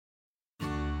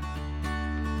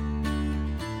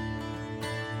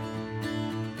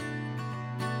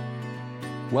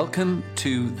Welcome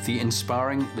to the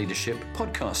Inspiring Leadership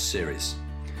podcast series.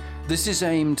 This is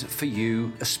aimed for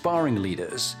you aspiring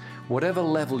leaders, whatever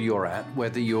level you're at,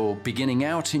 whether you're beginning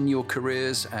out in your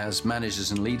careers as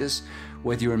managers and leaders,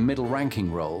 whether you're in middle ranking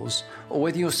roles, or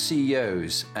whether you're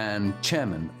CEOs and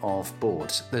chairmen of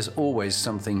boards. There's always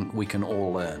something we can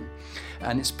all learn.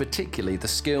 And it's particularly the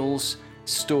skills,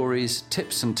 stories,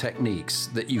 tips and techniques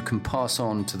that you can pass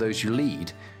on to those you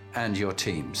lead and your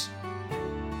teams.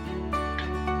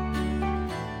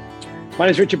 My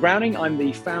name is Richard Browning. I'm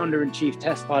the founder and chief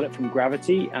test pilot from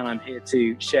Gravity, and I'm here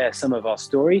to share some of our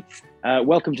story.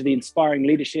 Welcome to the Inspiring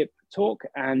Leadership Talk,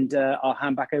 and I'll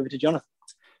hand back over to Jonathan.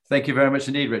 Thank you very much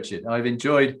indeed, Richard. I've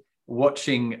enjoyed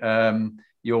watching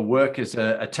your work as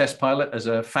a test pilot, as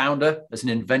a founder, as an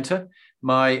inventor.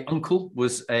 My uncle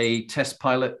was a test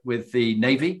pilot with the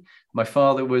Navy. My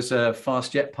father was a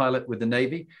fast jet pilot with the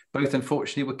Navy. Both,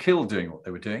 unfortunately, were killed doing what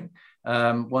they were doing.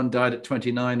 One died at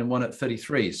 29 and one at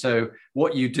 33. So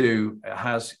what you do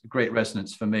has great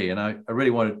resonance for me. And I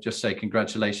really want to just say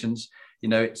congratulations. You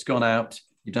know, it's gone out.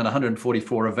 You've done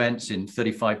 144 events in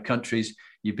 35 countries.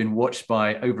 You've been watched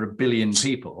by over 1 billion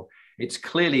people. It's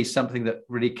clearly something that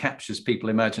really captures people's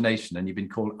imagination. And you've been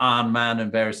called Iron Man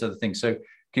and various other things. So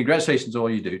congratulations on all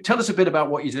you do. Tell us a bit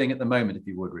about what you're doing at the moment, if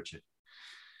you would, Richard.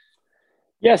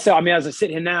 Yeah, so as I sit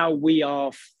here now, we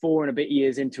are 4 and a bit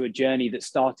years into a journey that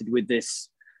started with this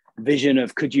vision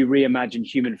of, could you reimagine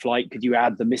human flight? Could you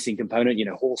add the missing component,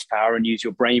 horsepower, and use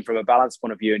your brain from a balance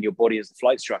point of view and your body as the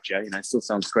flight structure? It still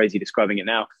sounds crazy describing it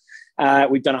now.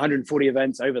 We've done 140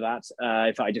 events over that.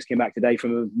 In fact, I just came back today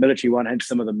from a military one, hence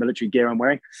some of the military gear I'm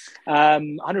wearing.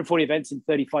 140 events in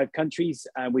 35 countries.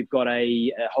 We've got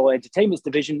a whole entertainment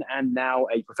division and now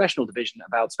a professional division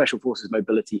about special forces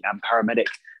mobility and paramedic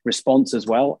response as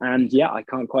well. And yeah, I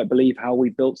can't quite believe how we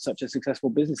built such a successful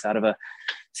business out of a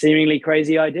seemingly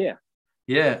crazy idea.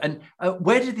 Yeah. And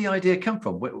where did the idea come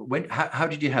from? How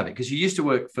did you have it? Because you used to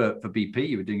work for BP.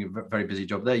 You were doing a very busy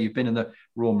job there. You've been in the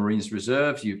Royal Marines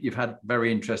Reserves. You've had a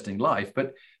very interesting life.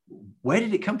 But where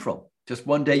did it come from? Just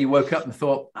one day you woke up and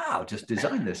thought, I'll just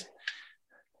design this.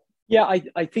 Yeah,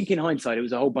 I think in hindsight, it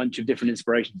was a whole bunch of different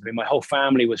inspirations. I mean, my whole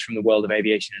family was from the world of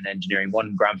aviation and engineering.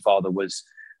 One grandfather was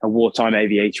a wartime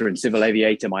aviator and civil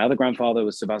aviator. My other grandfather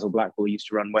was Sir Basil Blackwell. He used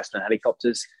to run Western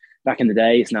helicopters back in the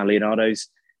day. It's now Leonardo's.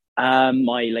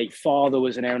 My late father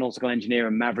was an aeronautical engineer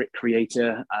and maverick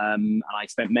creator, and I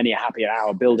spent many a happy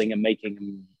hour building and making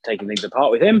and taking things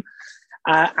apart with him.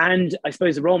 And I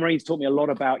suppose the Royal Marines taught me a lot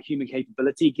about human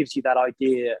capability. It gives you that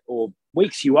idea, or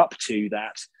wakes you up to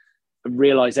that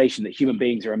realization that human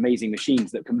beings are amazing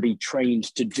machines that can be trained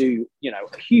to do,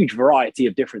 a huge variety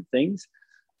of different things.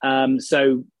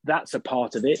 So that's a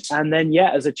part of it. And then,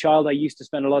 as a child, I used to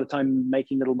spend a lot of time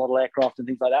making little model aircraft and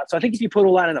things like that. So I think if you put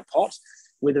all that in a pot,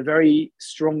 with a very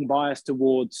strong bias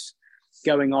towards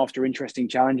going after interesting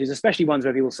challenges, especially ones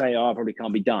where people say, I probably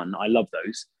can't be done. I love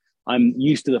those. I'm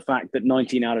used to the fact that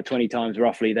 19 out of 20 times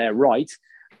roughly they're right,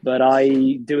 but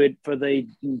I do it for the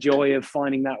joy of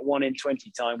finding that 1 in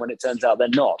 20 time when it turns out they're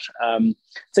not.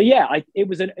 It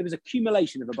was an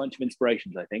accumulation of a bunch of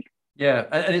inspirations, I think. Yeah,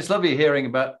 and it's lovely hearing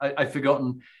about, I've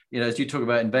forgotten, as you talk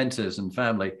about inventors and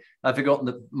family, I've forgotten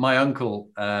that my uncle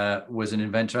was an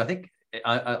inventor. I think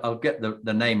I'll get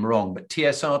the name wrong, but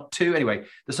TSR-2, anyway,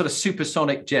 the sort of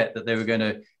supersonic jet that they were going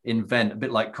to invent, a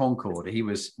bit like Concorde. He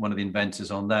was one of the inventors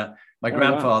on that. My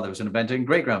grandfather was an inventor and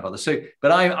great-grandfather. So,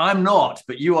 but I'm not,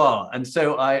 but you are. And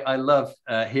so I love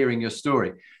hearing your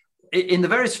story. In the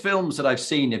various films that I've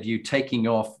seen of you taking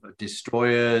off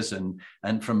destroyers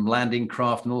and from landing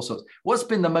craft and all sorts, what's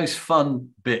been the most fun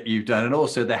bit you've done, and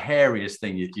also the hairiest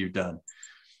thing you've done?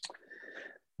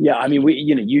 Yeah, I mean,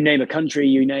 you name a country,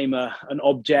 you name an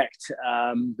object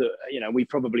that, we've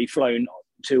probably flown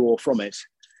to or from it.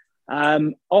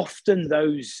 Often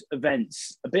those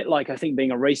events, a bit like, I think,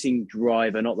 being a racing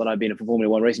driver, not that I've been a Formula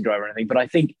One racing driver or anything, but I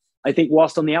think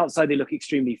whilst on the outside they look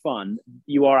extremely fun,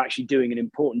 you are actually doing an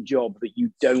important job that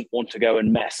you don't want to go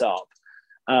and mess up.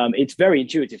 It's very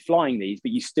intuitive flying these,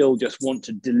 but you still just want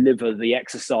to deliver the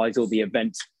exercise or the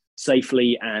event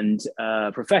safely and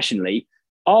professionally.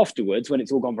 Afterwards, when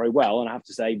it's all gone very well, and I have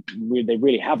to say, they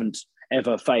really haven't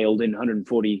ever failed in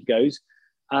 140 goes,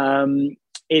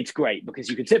 it's great because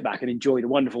you can sit back and enjoy the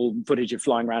wonderful footage of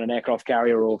flying around an aircraft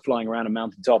carrier or flying around a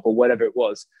mountaintop or whatever it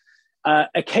was.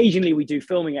 Occasionally, we do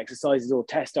filming exercises or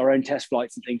test our own test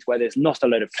flights and things where there's not a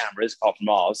load of cameras apart from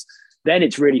ours. Then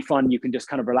it's really fun. You can just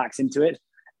kind of relax into it.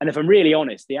 And if I'm really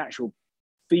honest, the actual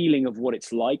feeling of what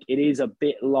it's like, it is a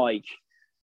bit like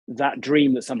that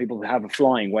dream that some people have of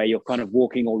flying, where you're kind of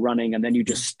walking or running and then you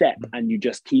just step and you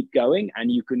just keep going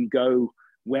and you can go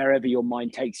wherever your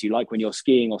mind takes you, like when you're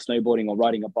skiing or snowboarding or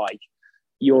riding a bike,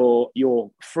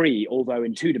 you're free, although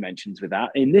in 2 dimensions with that.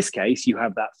 In this case, you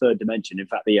have that 3rd dimension. In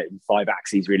fact, the 5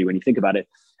 axes, really, when you think about it.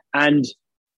 And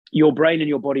your brain and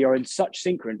your body are in such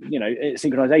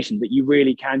synchronization that you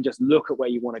really can just look at where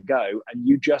you want to go and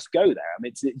you just go there. I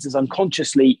mean, it's as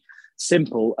unconsciously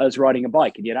simple as riding a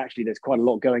bike. And yet actually there's quite a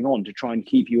lot going on to try and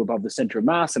keep you above the center of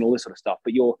mass and all this sort of stuff.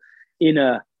 But your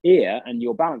inner ear and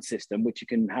your balance system, which you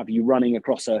can have you running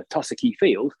across a tussocky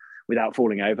field without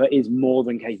falling over, is more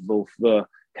than capable for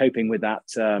coping with that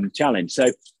challenge. So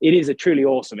it is a truly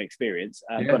awesome experience.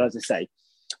 But as I say,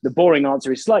 the boring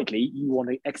answer is slightly, you want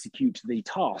to execute the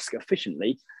task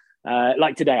efficiently.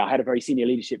 Like today, I had a very senior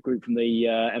leadership group from the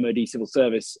MOD Civil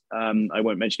Service. I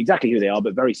won't mention exactly who they are,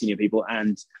 but very senior people.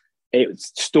 And it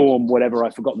was storm, whatever,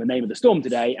 I've forgotten the name of the storm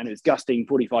today. And it was gusting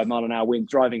 45-mile-an-hour wind,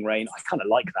 driving rain. I kind of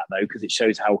like that, though, because it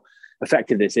shows how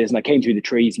effective this is. And I came through the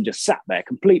trees and just sat there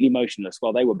completely motionless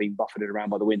while they were being buffeted around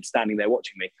by the wind, standing there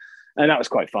watching me. And that was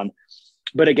quite fun.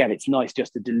 But again, it's nice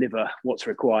just to deliver what's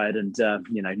required and,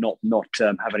 not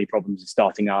have any problems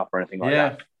starting up or anything like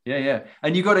that. Yeah.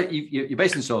 And you're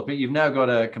based in Salisbury. You've now got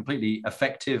a completely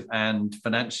effective and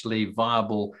financially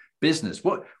viable business.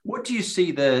 What do you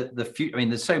see the future? I mean,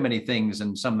 there's so many things,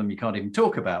 and some of them you can't even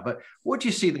talk about. But what do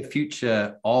you see the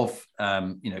future of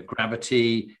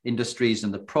Gravity Industries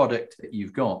and the product that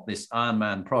you've got, this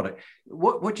Ironman product?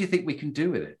 What do you think we can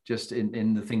do with it? Just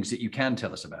in the things that you can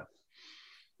tell us about.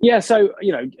 Yeah, so,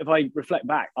 if I reflect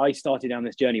back, I started down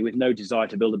this journey with no desire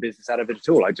to build a business out of it at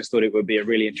all. I just thought it would be a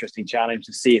really interesting challenge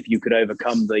to see if you could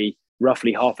overcome the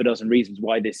roughly half a dozen reasons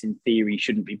why this, in theory,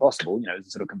 shouldn't be possible. The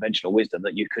sort of conventional wisdom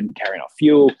that you couldn't carry enough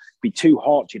fuel, be too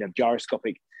hot, you'd have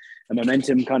gyroscopic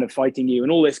momentum kind of fighting you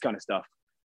and all this kind of stuff.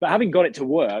 But having got it to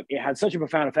work, it had such a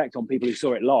profound effect on people who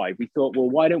saw it live. We thought,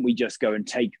 well, why don't we just go and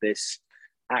take this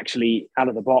actually out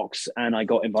of the box? And I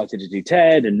got invited to do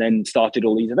TED and then started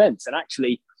all these events. And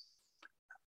actually,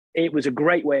 it was a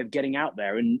great way of getting out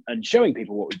there and showing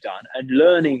people what we've done and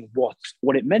learning what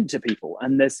it meant to people.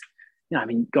 And there's, in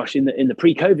the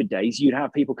pre-COVID days, you'd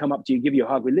have people come up to you, give you a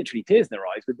hug with literally tears in their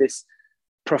eyes, with this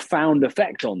profound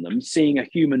effect on them, seeing a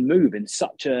human move in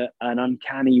such an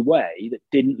uncanny way that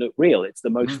didn't look real. It's the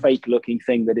most fake looking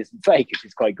thing that isn't fake, which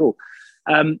is quite cool.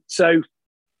 So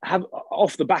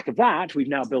off the back of that, we've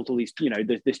now built all these,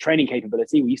 this training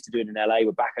capability. We used to do it in LA.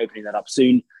 We're back opening that up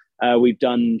soon. We've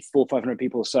done 400-500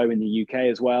 people or so in the UK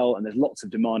as well. And there's lots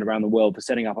of demand around the world for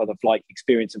setting up other flight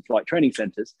experience and flight training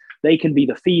centers. They can be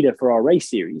the feeder for our race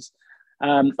series.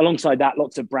 Alongside that,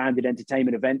 lots of branded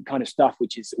entertainment event kind of stuff,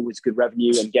 which is always good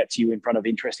revenue and gets you in front of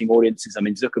interesting audiences. I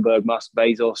mean, Zuckerberg, Musk,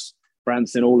 Bezos,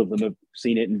 Branson, all of them have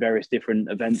seen it in various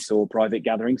different events or private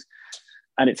gatherings.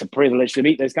 And it's a privilege to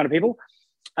meet those kind of people.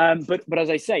 But as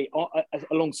I say,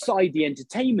 alongside the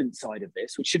entertainment side of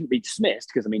this, which shouldn't be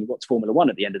dismissed, because what's Formula One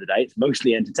at the end of the day? It's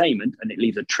mostly entertainment, and it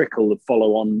leaves a trickle of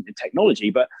follow-on technology.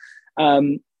 But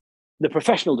the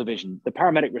professional division, the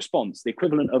paramedic response, the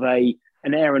equivalent of an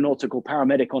aeronautical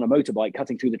paramedic on a motorbike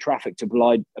cutting through the traffic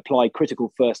to apply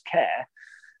critical first care,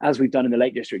 as we've done in the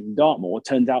Lake District in Dartmoor,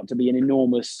 turns out to be an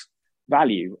enormous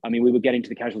value. We were getting to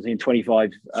the casualty in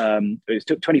 25. It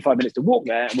took 25 minutes to walk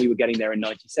there, and we were getting there in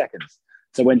 90 seconds.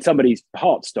 So when somebody's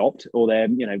heart stopped or they're,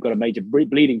 got a major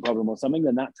bleeding problem or something,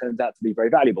 then that turns out to be very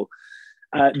valuable.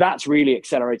 That's really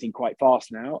accelerating quite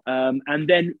fast now. And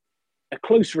then a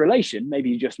close relation,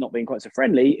 maybe just not being quite so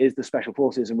friendly, is the Special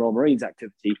Forces and Royal Marines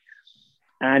activity.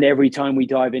 And every time we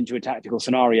dive into a tactical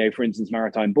scenario, for instance,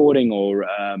 maritime boarding or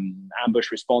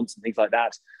ambush response and things like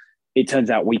that, it turns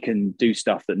out we can do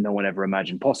stuff that no one ever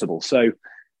imagined possible. So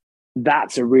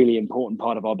that's a really important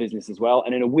part of our business as well.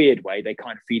 And in a weird way, they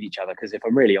kind of feed each other. Because if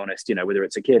I'm really honest, whether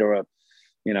it's a kid or a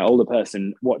older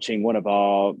person watching one of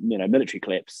our military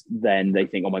clips, then they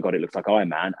think, oh my God, it looks like Iron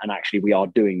Man. And actually we are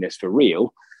doing this for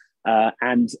real.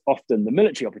 And often the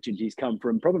military opportunities come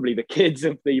from probably the kids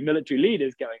of the military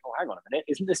leaders going, oh, hang on a minute,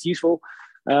 isn't this useful?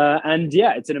 And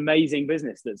it's an amazing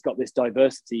business that's got this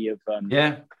diversity of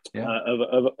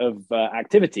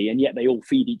activity, and yet they all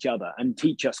feed each other and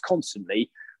teach us constantly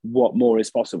what more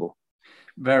is possible.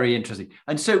 Very interesting.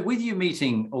 And so with you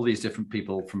meeting all these different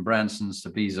people from Bransons to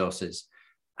Bezoses,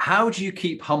 how do you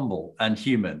keep humble and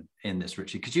human in this,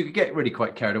 Richie? Because you could get really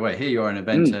quite carried away. Here you are an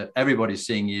inventor, everybody's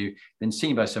seeing you, been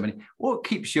seen by so many. What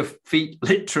keeps your feet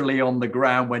literally on the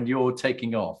ground when you're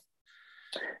taking off?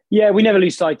 Yeah, we never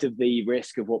lose sight of the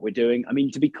risk of what we're doing.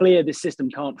 To be clear, this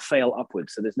system can't fail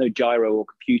upwards. So there's no gyro or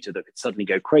computer that could suddenly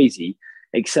go crazy,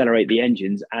 accelerate the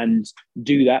engines, and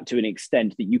do that to an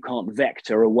extent that you can't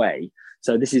vector away.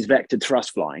 So this is vectored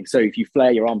thrust flying. So if you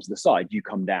flare your arms to the side, you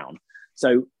come down.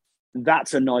 So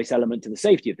that's a nice element to the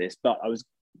safety of this. But I was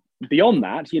beyond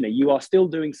that, you are still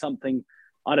doing something,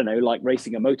 I don't know, like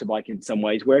racing a motorbike in some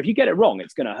ways, where if you get it wrong,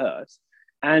 it's going to hurt.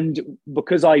 And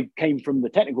because I came from the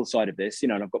technical side of this,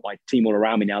 and I've got my team all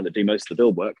around me now that do most of the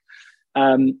build work,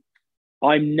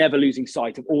 I'm never losing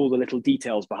sight of all the little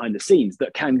details behind the scenes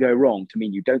that can go wrong to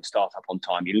mean you don't start up on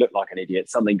time, you look like an idiot,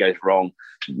 something goes wrong,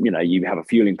 you have a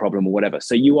fueling problem or whatever.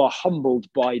 So you are humbled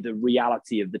by the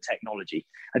reality of the technology.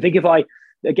 I think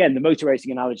again, the motor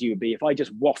racing analogy would be if I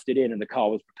just wafted in and the car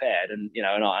was prepared and,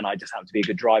 and I just happen to be a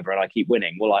good driver and I keep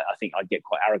winning, well, I think I'd get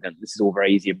quite arrogant. This is all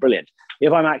very easy and brilliant.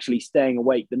 If I'm actually staying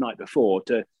awake the night before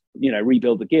to,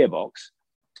 rebuild the gearbox,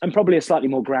 I'm probably a slightly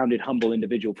more grounded, humble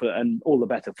individual and all the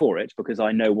better for it, because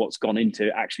I know what's gone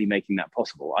into actually making that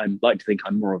possible. I like to think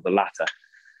I'm more of the latter.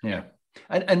 Yeah.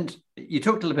 And you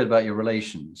talked a little bit about your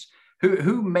relations.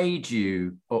 Who made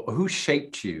you, or who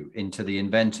shaped you into the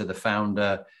inventor, the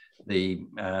founder, the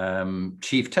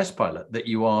chief test pilot that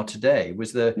you are today?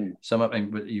 Was there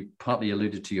you partly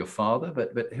alluded to your father,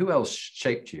 but who else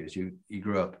shaped you as you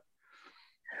grew up?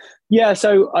 Yeah,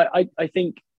 so I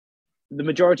think the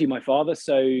majority of my father.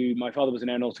 So my father was an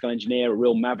aeronautical engineer, a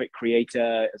real maverick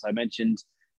creator, as I mentioned.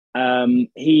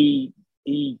 He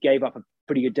gave up a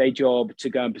pretty good day job to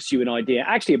go and pursue an idea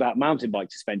actually about mountain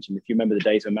bike suspension. If you remember the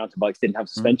days when mountain bikes didn't have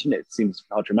suspension, it seems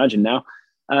hard to imagine now.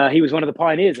 He was one of the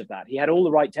pioneers of that. He had all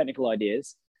the right technical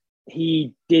ideas.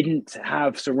 He didn't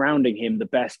have surrounding him the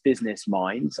best business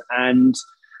minds. And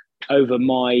over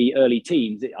my early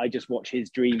teens, I just watched his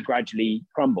dream gradually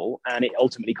crumble, and it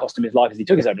ultimately cost him his life as he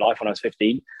took his own life when I was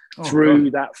 15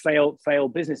 through that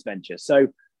failed business venture. So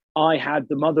I had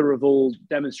the mother of all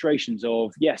demonstrations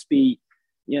of, yes, be,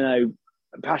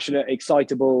 passionate,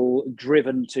 excitable,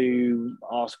 driven to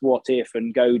ask what if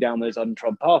and go down those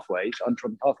untrodden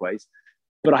pathways.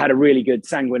 But I had a really good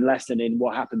sanguine lesson in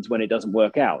what happens when it doesn't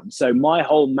work out. And so my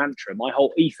whole mantra, my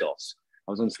whole ethos,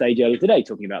 I was on stage earlier today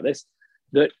talking about this,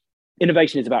 that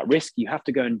innovation is about risk. You have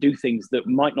to go and do things that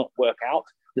might not work out.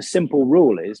 The simple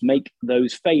rule is make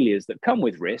those failures that come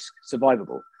with risk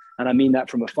survivable. And I mean that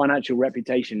from a financial,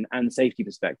 reputation and safety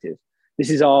perspective. This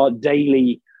is our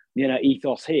daily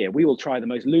ethos here. We will try the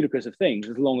most ludicrous of things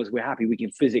as long as we're happy we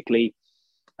can physically,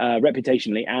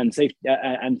 reputationally and safety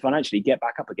and financially get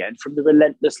back up again from the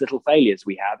relentless little failures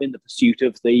we have in the pursuit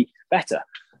of the better.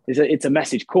 It's a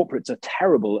message corporates are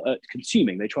terrible at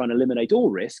consuming. They try and eliminate all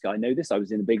risk. I know this. I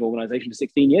was in a big organization for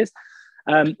 16 years.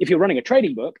 If you're running a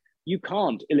trading book, you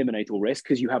can't eliminate all risk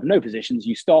because you have no positions.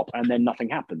 You stop and then nothing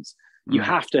happens. You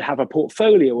have to have a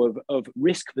portfolio of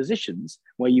risk positions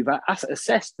where you've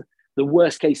assessed the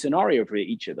worst case scenario for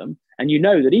each of them. And you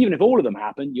know that even if all of them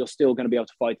happen, you're still going to be able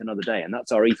to fight another day. And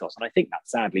that's our ethos. And I think that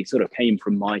sadly sort of came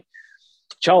from my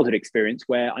childhood experience,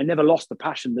 where I never lost the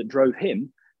passion that drove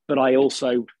him, but I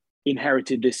also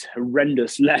inherited this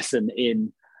horrendous lesson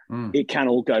in it can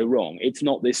all go wrong. It's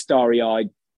not this starry-eyed,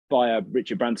 buy a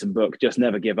Richard Branson book, just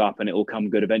never give up and it will come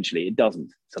good eventually. It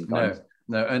doesn't sometimes.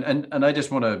 No. And I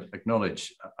just want to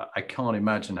acknowledge, I can't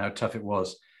imagine how tough it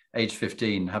was, age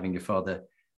 15, having your father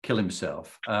kill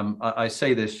himself. I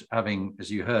say this having,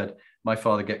 as you heard, my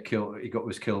father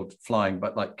was killed flying,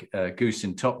 but like Goose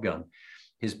in Top Gun.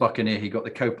 His Buccaneer, he got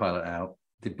the co-pilot out.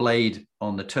 The blade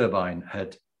on the turbine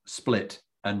had split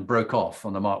and broke off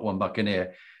on the Mark I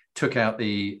Buccaneer, took out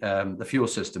the fuel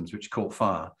systems, which caught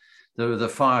fire. There was a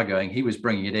fire going. He was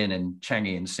bringing it in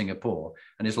Changi in Singapore.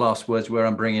 And his last words were,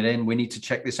 I'm bringing it in. We need to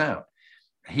check this out.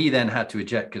 He then had to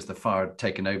eject because the fire had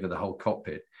taken over the whole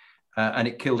cockpit. And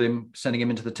it killed him, sending him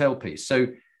into the tailpiece.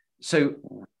 So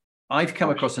I've come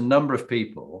across a number of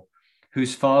people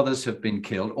whose fathers have been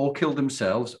killed or killed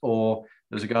themselves, or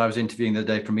there's a guy I was interviewing the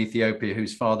other day from Ethiopia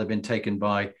whose father had been taken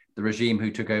by the regime who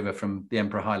took over from the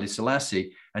Emperor Haile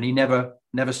Selassie, and he never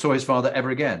saw his father ever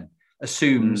again.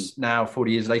 Assumes now,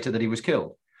 40 years later, that he was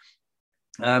killed.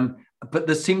 But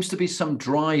there seems to be some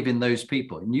drive in those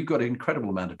people, and you've got an incredible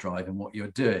amount of drive in what you're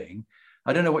doing.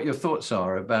 I don't know what your thoughts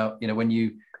are about, when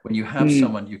you have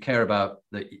someone you care about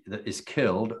that is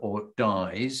killed or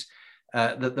dies,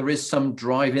 that there is some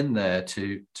drive in there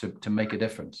to make a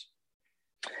difference.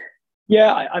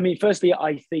 Yeah, I mean, firstly,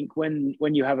 I think when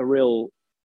you have a real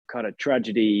kind of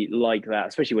tragedy like that,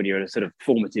 especially when you're at a sort of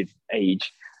formative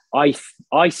age,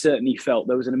 I certainly felt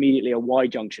there was immediately a Y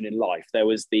junction in life. There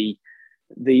was the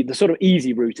sort of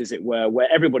easy route, as it were, where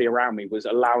everybody around me was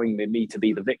allowing me to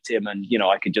be the victim, and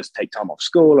I could just take time off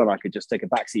school and I could just take a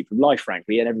backseat from life,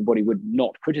 frankly, and everybody would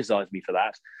not criticize me for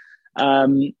that.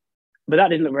 But that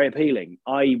didn't look very appealing.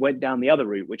 I went down the other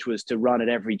route, which was to run at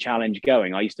every challenge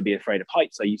going. I used to be afraid of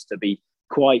heights. I used to be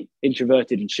quite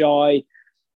introverted and shy.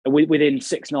 within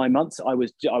 6-9 months, I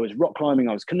was rock climbing,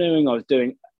 I was canoeing, I was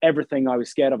doing everything I was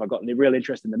scared of. I got a real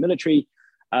interest in the military.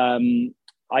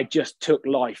 I just took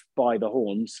life by the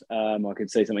horns. I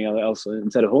could say something else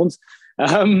instead of horns,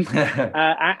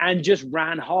 and just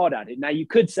ran hard at it. Now, you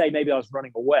could say maybe I was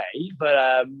running away, but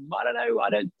I don't know.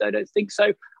 I don't think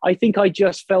so. I think I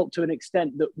just felt to an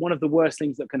extent that one of the worst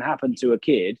things that can happen to a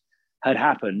kid had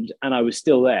happened, and I was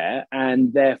still there,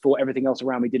 and therefore everything else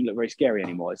around me didn't look very scary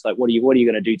anymore. It's like, what are you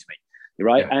going to do to me,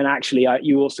 right? Yeah. And actually,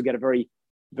 you also get a very,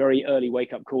 very early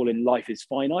wake up call in life is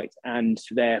finite and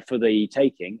there for the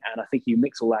taking. And I think you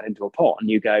mix all that into a pot, and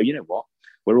you go, you know what?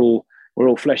 We're all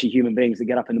fleshy human beings that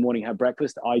get up in the morning, have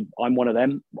breakfast. I'm one of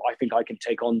them. I think I can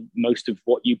take on most of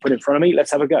what you put in front of me.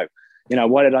 Let's have a go.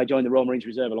 Why did I join the Royal Marines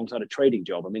Reserve alongside a trading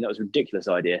job? I mean, that was a ridiculous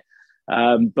idea.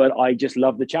 But I just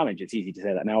love the challenge. It's easy to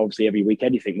say that now. Obviously, every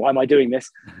weekend you think, why am I doing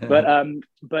this? But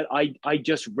I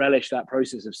just relish that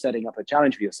process of setting up a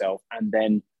challenge for yourself and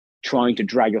then trying to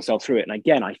drag yourself through it. And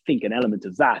again, I think an element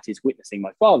of that is witnessing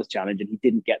my father's challenge, and he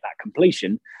didn't get that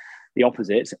completion, the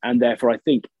opposite. And therefore, I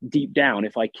think deep down,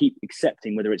 if I keep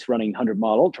accepting, whether it's running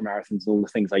 100-mile ultra marathons and all the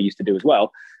things I used to do as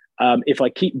well, if I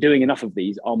keep doing enough of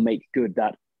these, I'll make good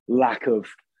that lack of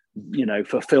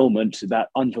fulfillment, that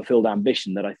unfulfilled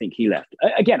ambition that I think he left.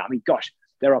 Again, I mean, gosh,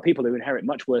 there are people who inherit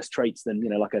much worse traits than,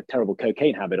 like a terrible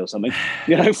cocaine habit or something,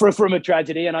 from a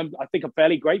tragedy. And I think I'm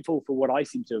fairly grateful for what I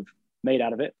seem to have made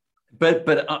out of it.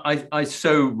 But I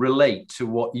so relate to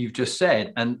what you've just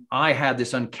said. And I had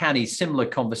this uncanny similar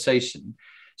conversation.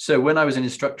 So when I was an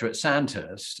instructor at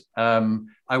Sandhurst,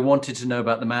 I wanted to know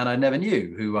about the man I never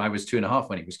knew, who I was 2.5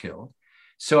 when he was killed.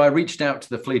 So I reached out to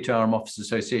the Fleet Arm Officers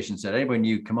Association and said, anyone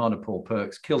knew Commander Paul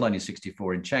Perks, killed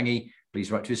 1964 in Changi, please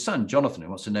write to his son, Jonathan, who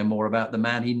wants to know more about the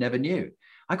man he never knew.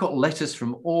 I got letters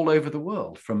from all over the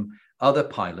world, from other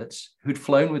pilots who'd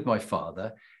flown with my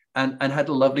father and had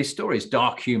lovely stories,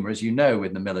 dark humor, as you know,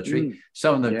 in the military.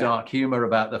 Some of them dark humor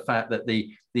about the fact that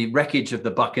the wreckage of the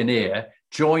Buccaneer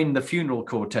joined the funeral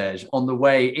cortege on the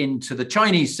way into the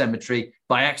Chinese cemetery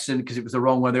by accident because it was the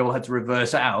wrong one. They all had to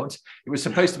reverse out. It was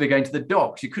supposed to be going to the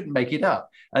docks. You couldn't make it up.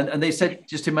 And they said,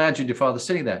 just imagine your father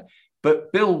sitting there.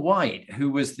 But Bill White,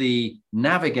 who was the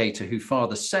navigator who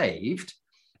father saved,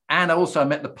 and also I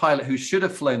met the pilot who should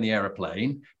have flown the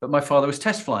aeroplane, but my father was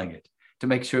test flying it to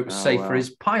make sure it was safe for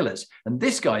his pilots. And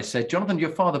this guy said, Jonathan,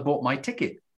 your father bought my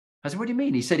ticket. I said, what do you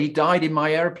mean? He said, he died in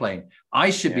my airplane.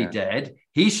 I should be dead.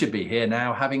 He should be here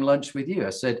now having lunch with you. I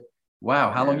said,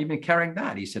 wow, how long have you been carrying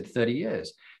that? He said, 30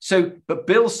 years. So, but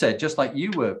Bill said, just like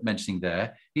you were mentioning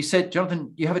there, he said,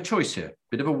 Jonathan, you have a choice here,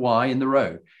 bit of a Y in the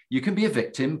road. You can be a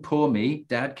victim, poor me,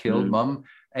 dad killed, mum,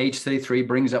 age 33,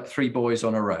 brings up 3 boys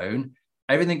on her own.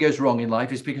 Everything goes wrong in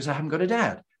life is because I haven't got a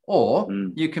dad. Or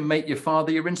you can make your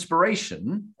father your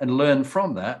inspiration and learn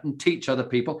from that and teach other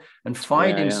people and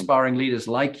find inspiring leaders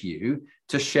like you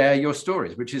to share your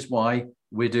stories, which is why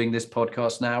we're doing this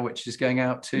podcast now, which is going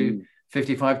out to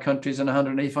 55 countries and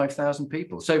 185,000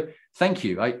 people. So thank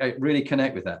you. I really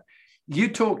connect with that. You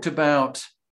talked about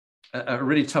a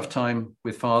really tough time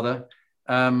with father.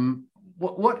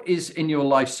 What is in your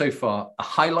life so far a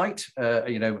highlight,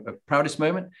 a proudest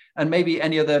moment, and maybe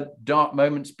any other dark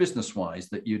moments business-wise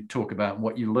that you talk about and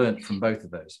what you learned from both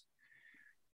of those?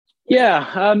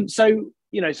 Yeah. So,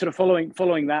 sort of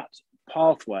following that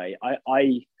pathway,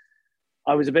 I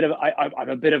was I'm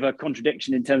a bit of a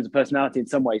contradiction in terms of personality in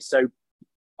some ways. So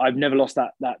I've never lost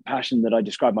that passion that I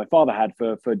described my father had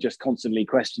for just constantly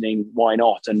questioning why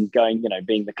not and going,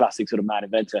 being the classic sort of man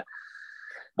inventor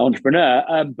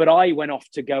entrepreneur. But I went off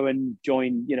to go and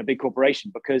join, a big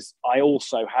corporation because I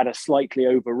also had a slightly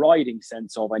overriding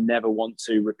sense of I never want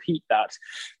to repeat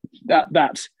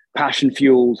that passion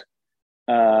fueled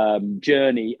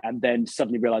journey and then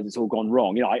suddenly realize it's all gone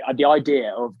wrong. The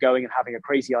idea of going and having a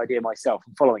crazy idea myself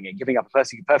and following it, giving up a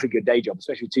perfectly good day job,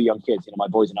 especially with 2 young kids. My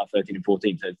boys are now 13 and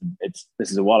 14, so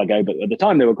this is a while ago, but at the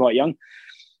time they were quite young.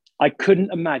 I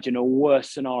couldn't imagine a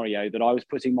worse scenario that I was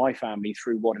putting my family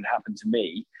through what had happened to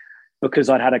me because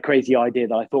I'd had a crazy idea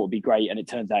that I thought would be great and it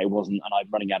turns out it wasn't, and I'm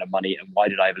running out of money, and why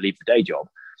did I ever leave the day job?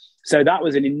 So that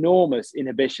was an enormous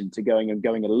inhibition to going it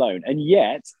alone. And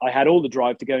yet I had all the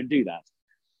drive to go and do that.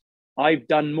 I've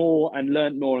done more and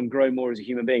learned more and grown more as a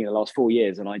human being in the last 4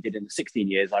 years than I did in the 16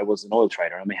 years I was an oil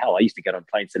trader. I mean, hell, I used to get on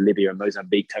planes to Libya and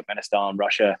Mozambique, Turkmenistan,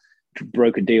 Russia,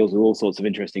 broker deals with all sorts of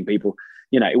interesting people.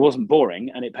 It wasn't boring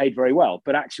and it paid very well.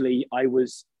 But actually, I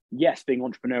was, yes, being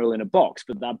entrepreneurial in a box,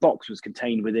 but that box was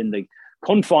contained within the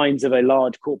confines of a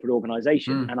large corporate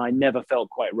organization. And I never felt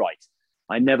quite right.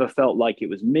 I never felt like it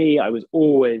was me. I was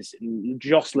always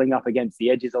jostling up against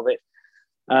the edges of it.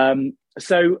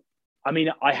 So I mean,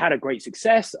 I had a great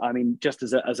success. I mean, just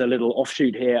as a little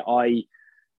offshoot here, I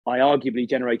arguably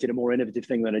generated a more innovative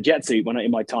thing than a jet suit when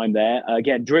in my time there.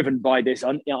 Again, driven by this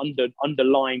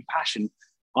underlying passion,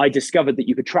 I discovered that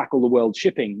you could track all the world's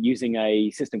shipping using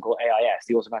a system called AIS,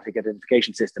 the Automatic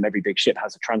Identification System. Every big ship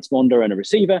has a transponder and a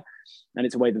receiver, and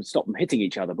it's a way to stop them hitting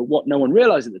each other. But what no one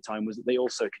realized at the time was that they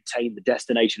also contained the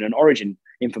destination and origin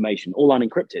information, all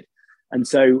unencrypted. And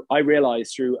so I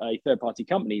realized through a third-party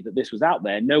company that this was out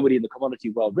there. Nobody in the commodity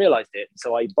world realized it.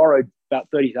 So I borrowed about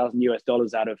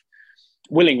 $30,000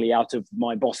 willingly out of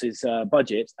my boss's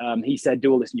budget. He said,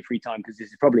 do all this in your free time because this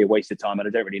is probably a waste of time and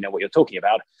I don't really know what you're talking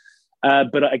about.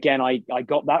 But again, I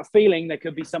got that feeling there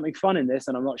could be something fun in this,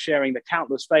 and I'm not sharing the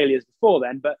countless failures before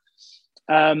then. But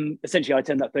essentially, I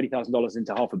turned that $30,000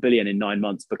 into $500 million in 9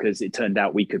 months because it turned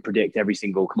out we could predict every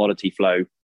single commodity flow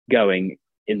going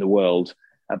in the world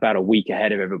about a week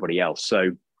ahead of everybody else.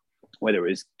 So whether it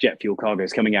was jet fuel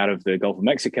cargoes coming out of the Gulf of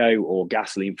Mexico or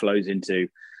gasoline flows into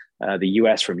the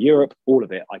US from Europe, all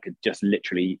of it, I could just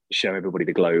literally show everybody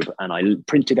the globe. And I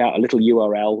printed out a little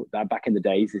URL back in the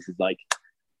days. This is like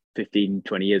 15,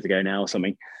 20 years ago now or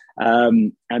something,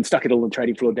 and stuck it all on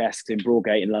trading floor desks in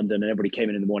Broadgate in London. And everybody came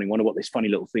in the morning, wondered what this funny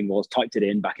little thing was, typed it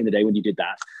in back in the day when you did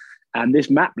that. And this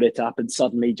map lit up and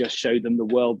suddenly just showed them the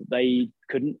world that they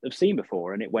couldn't have seen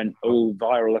before. And it went all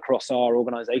viral across our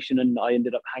organization. And I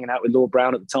ended up hanging out with Lord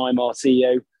Brown at the time, our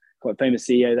CEO, quite famous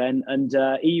CEO then, and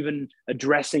even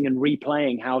addressing and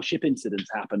replaying how ship incidents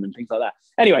happen and things like that.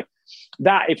 Anyway,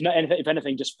 that, if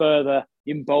anything, just further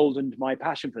emboldened my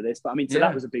passion for this. But I mean, so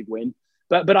that was a big win.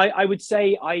 But I would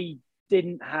say I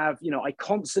didn't have, I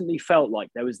constantly felt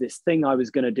like there was this thing I was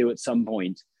going to do at some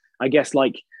point. I guess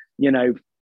like,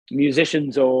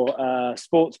 musicians or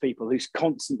sports people who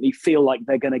constantly feel like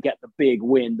they're going to get the big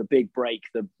win, the big break,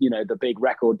 the big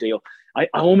record deal. I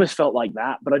almost felt like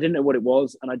that, but I didn't know what it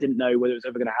was, and I didn't know whether it was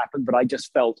ever going to happen. But I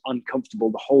just felt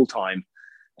uncomfortable the whole time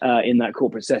in that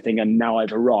corporate setting. And now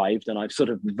I've arrived, and I've sort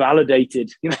of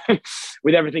validated,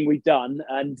 with everything we've done.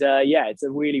 And it's a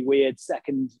really weird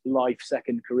second life,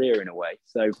 second career in a way.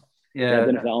 So I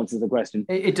don't know if that answers the question.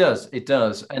 It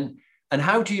does. And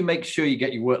how do you make sure you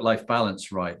get your work-life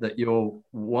balance right, that your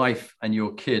wife and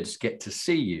your kids get to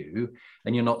see you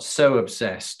and you're not so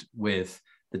obsessed with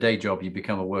the day job you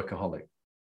become a workaholic?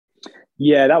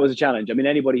 Yeah, that was a challenge. I mean,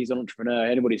 anybody who's an entrepreneur,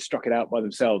 anybody who's struck it out by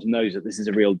themselves knows that this is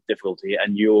a real difficulty.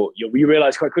 And you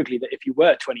realize quite quickly that if you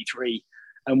were 23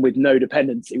 and with no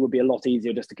dependents, it would be a lot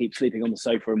easier just to keep sleeping on the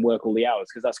sofa and work all the hours,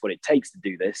 because that's what it takes to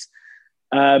do this.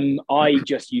 I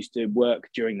just used to work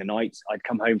during the night. I'd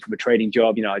come home from a trading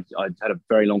job. I'd had a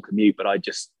very long commute, but I'd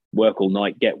just work all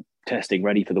night, get testing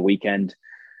ready for the weekend,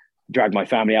 drag my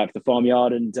family out to the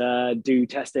farmyard and do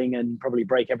testing and probably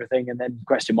break everything and then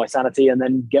question my sanity and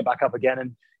then get back up again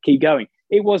and keep going.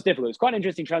 It was difficult. It was quite an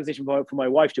interesting transition for my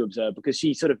wife to observe, because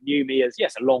she sort of knew me as,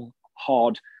 yes, a long,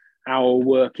 hard hour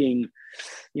working,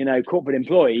 corporate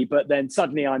employee, but then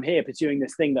suddenly I'm here pursuing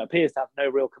this thing that appears to have no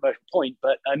real commercial point.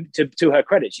 But to her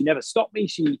credit, she never stopped me.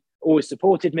 She always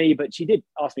supported me, but she did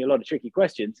ask me a lot of tricky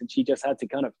questions, and she just had to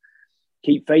kind of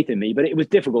keep faith in me. But it was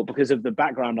difficult because of the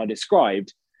background I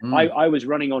described. I was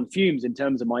running on fumes in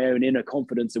terms of my own inner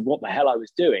confidence of what the hell I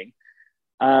was doing.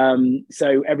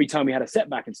 So every time we had a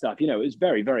setback and stuff, it was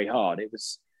very, very hard. It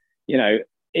was,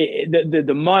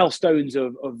 the milestones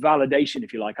of validation,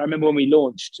 if you like. I remember when we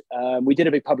launched, we did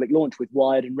a big public launch with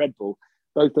Wired and Red Bull.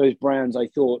 Both those brands, I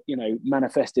thought,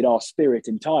 manifested our spirit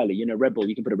entirely. Red Bull,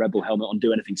 you can put a Red Bull helmet on,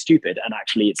 do anything stupid, and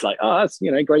actually it's like, oh, that's,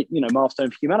 great,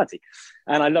 milestone for humanity.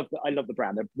 And I love the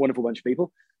brand. They're a wonderful bunch of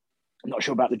people. I'm not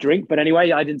sure about the drink, but anyway,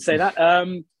 I didn't say that.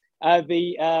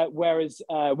 Whereas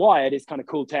Wired is kind of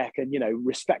cool tech and,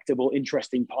 respectable,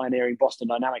 interesting, pioneering Boston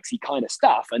Dynamics-y kind of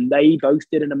stuff. And they both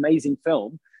did an amazing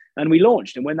film, and we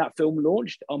launched. And when that film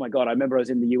launched, oh my God, I remember I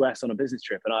was in the US on a business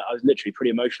trip, and I was literally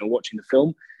pretty emotional watching the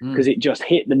film, because it just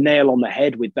hit the nail on the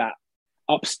head with that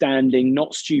upstanding,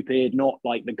 not stupid, not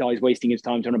like the guy's wasting his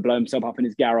time trying to blow himself up in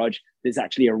his garage. There's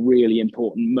actually a really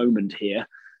important moment here.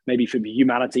 Maybe for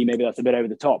humanity, maybe that's a bit over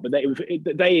the top, but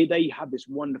they had this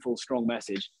wonderful, strong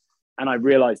message. And I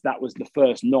realized that was the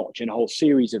first notch in a whole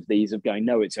series of these of going,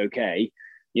 no, it's okay.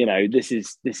 This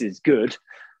is good.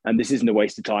 And this isn't a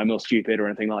waste of time or stupid or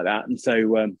anything like that. And so,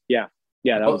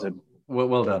 was a...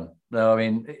 Well done. No, I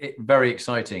mean, very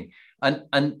exciting.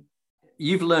 And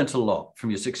you've learned a lot from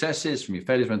your successes, from your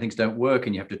failures when things don't work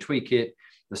and you have to tweak it.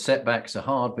 The setbacks are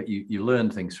hard, but you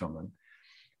learn things from them.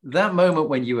 That moment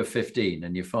when you were 15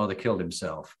 and your father killed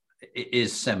himself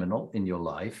is seminal in your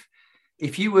life.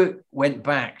 If you went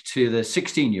back to the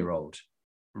 16-year-old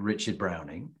Richard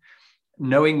Browning,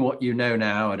 knowing what you know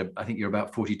now, and I think you're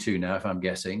about 42 now, if I'm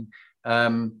guessing,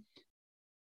 What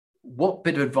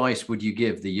bit of advice would you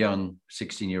give the young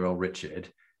 16-year-old Richard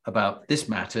about this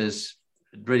matters,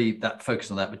 really that focus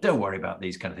on that, but don't worry about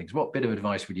these kind of things? What bit of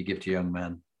advice would you give to a young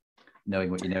man, knowing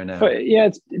what you know now? But yeah,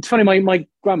 it's funny. My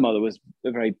grandmother was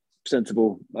a very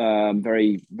sensible,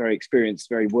 very, very experienced,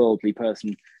 very worldly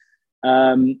person.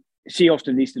 She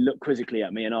often used to look quizzically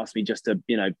at me and ask me just to,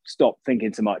 stop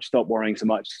thinking so much, stop worrying so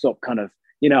much, stop kind of,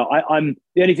 I'm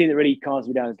the only thing that really calms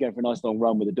me down is going for a nice long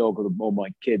run with a dog or my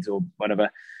kids or whatever.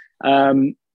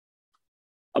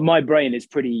 My brain is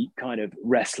pretty kind of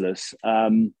restless.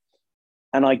 And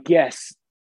I guess,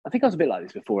 I think I was a bit like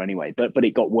this before anyway, but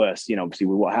it got worse, obviously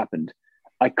with what happened.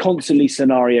 I constantly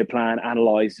scenario plan,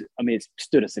 analyze. I mean, it's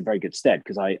stood us in very good stead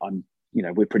because I'm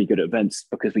we're pretty good at events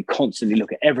because we constantly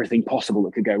look at everything possible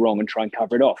that could go wrong and try and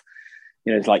cover it off.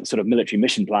 It's like sort of military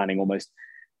mission planning almost.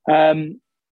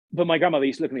 But my grandmother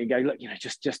used to look at me and go, look,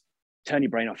 just turn your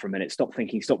brain off for a minute. Stop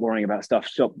thinking, stop worrying about stuff,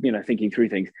 stop, thinking through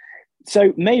things.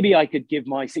 So maybe I could give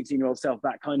my 16-year-old self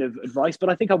that kind of advice, but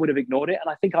I think I would have ignored it.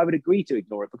 And I think I would agree to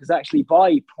ignore it because actually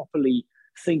by properly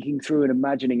thinking through and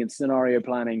imagining and scenario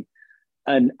planning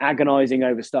and agonizing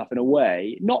over stuff in a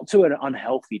way, not to an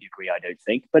unhealthy degree, I don't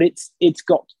think, but it's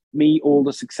got me all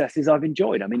the successes I've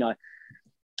enjoyed. I mean,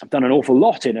 I've done an awful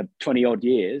lot in 20 odd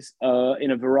years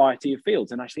in a variety of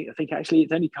fields. And I think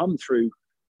it's only come through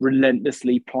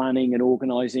relentlessly planning and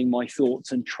organizing my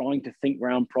thoughts and trying to think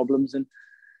around problems. And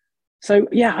so,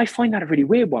 yeah, I find that a really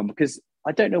weird one because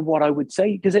I don't know what I would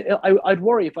say, because I'd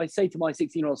worry if I say to my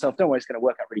 16-year-old self, don't worry, it's going to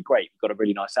work out really great. We've got a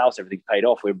really nice house, everything's paid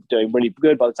off, we're doing really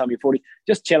good by the time you're 40.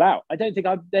 Just chill out. I don't think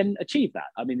I've then achieved that.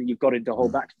 I mean, you've got into the whole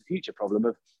back to the future problem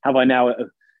of have I now,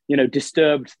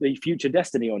 disturbed the future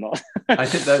destiny or not? I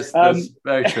think that's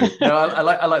very true. No, I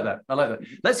like that. I like that.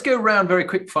 Let's go around very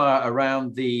quick fire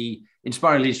around the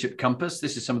Inspiring Leadership Compass.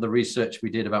 This is some of the research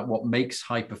we did about what makes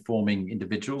high-performing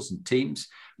individuals and teams.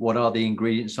 What are the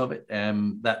ingredients of it?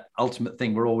 That ultimate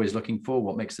thing we're always looking for,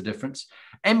 what makes the difference?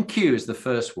 MQ is the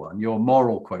first one, your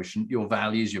moral quotient, your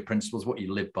values, your principles, what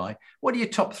you live by. What are your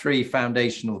top 3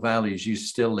 foundational values you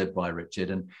still live by,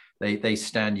 Richard? And they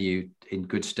stand you in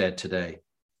good stead today.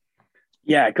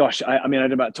 Yeah, gosh, I mean, I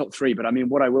don't know about top 3, but I mean,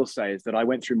 what I will say is that I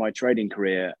went through my trading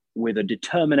career with a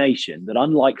determination that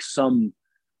unlike some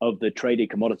of the traded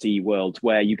commodity worlds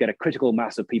where you get a critical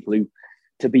mass of people who,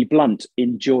 to be blunt,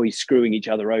 enjoy screwing each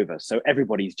other over. So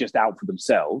everybody's just out for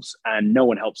themselves and no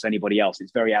one helps anybody else.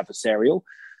 It's very adversarial,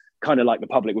 kind of like the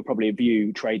public would probably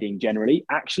view trading generally.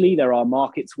 Actually, there are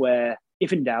markets where,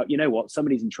 if in doubt, you know what,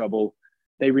 somebody's in trouble,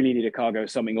 they really need a cargo of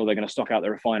something, or they're going to stock out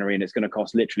their refinery and it's going to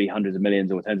cost literally hundreds of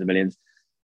millions or tens of millions.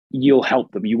 You'll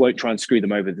help them. You won't try and screw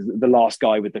them over the last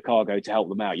guy with the cargo to help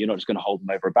them out. You're not just going to hold them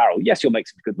over a barrel. Yes, you'll make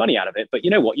some good money out of it, but you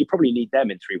know what? You probably need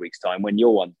them in 3 weeks' time when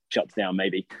your one shuts down,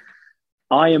 maybe.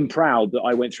 I am proud that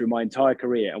I went through my entire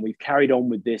career and we've carried on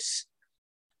with this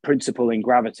principle in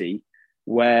Gravity,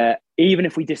 where even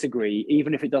if we disagree,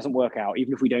 even if it doesn't work out,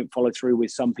 even if we don't follow through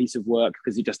with some piece of work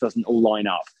because it just doesn't all line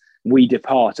up, we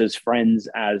depart as friends,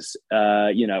 as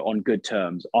on good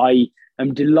terms. I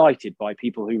am delighted by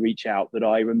people who reach out that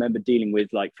I remember dealing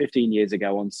with like 15 years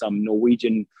ago on some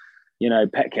Norwegian,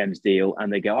 petchems deal,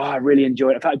 and they go, "Oh, I really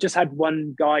enjoyed it." In fact, I just had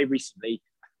one guy recently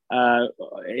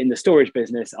in the storage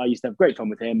business. I used to have great fun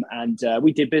with him, and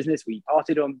we did business. We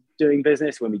parted on doing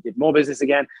business when we did more business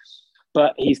again.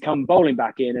 But he's come bowling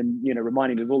back in and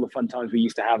reminding me of all the fun times we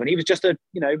used to have. And he was just a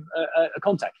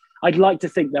contact. I'd like to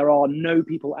think there are no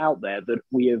people out there that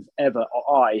we have ever,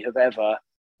 or I have ever,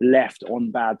 left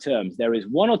on bad terms. There is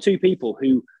 1 or 2 people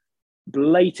who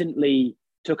blatantly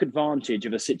took advantage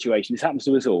of a situation. This happens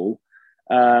to us all,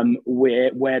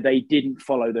 where they didn't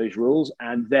follow those rules,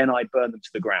 and then I burned them to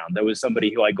the ground. There was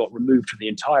somebody who I got removed from the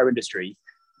entire industry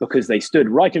because they stood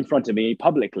right in front of me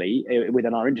publicly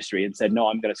within our industry and said, "No,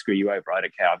 I'm going to screw you over. I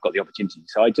don't care. I've got the opportunity."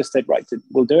 So I just said, "Right,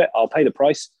 we'll do it. I'll pay the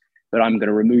price, but I'm going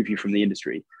to remove you from the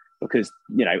industry." Because,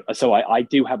 so I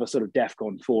do have a sort of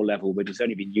DEFCON 4 level, which has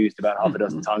only been used about half a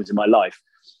dozen times in my life.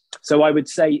 So I would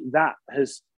say that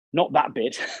has, not that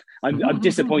bit, I'm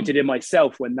disappointed in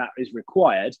myself when that is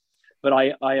required, but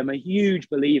I am a huge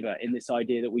believer in this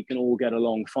idea that we can all get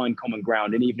along, find common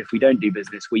ground. And even if we don't do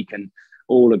business, we can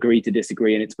all agree to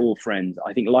disagree and it's all friends.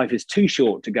 I think life is too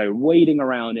short to go wading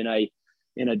around in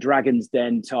a Dragon's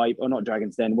Den type, or not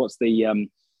Dragon's Den, what's the...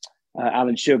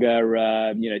 Alan Sugar,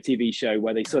 TV show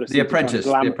where they sort of The Apprentice,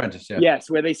 yeah. Yes,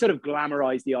 where they sort of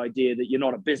glamorize the idea that you're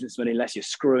not a businessman unless you're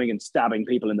screwing and stabbing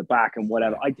people in the back and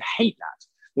whatever. I hate that.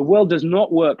 The world does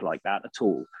not work like that at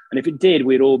all. And if it did,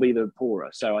 we'd all be the poorer.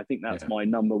 So I think that's my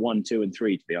number 1, 2, and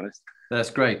 3, to be honest. That's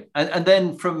great. And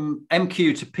then from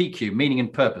MQ to PQ, meaning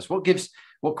and purpose, what gives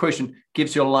what quotient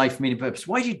gives your life meaning, purpose?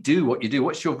 Why do you do what you do?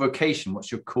 What's your vocation?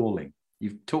 What's your calling?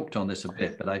 You've talked on this a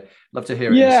bit, but I'd love to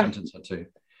hear it in a sentence or two.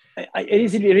 It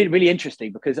is really, really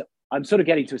interesting because I'm sort of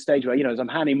getting to a stage where, as I'm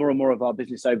handing more and more of our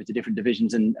business over to different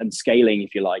divisions and scaling,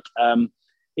 if you like,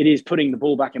 it is putting the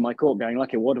ball back in my court going,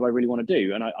 okay, what do I really want to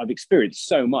do? And I've experienced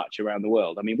so much around the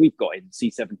world. I mean, we've got in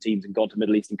C-17s and gone to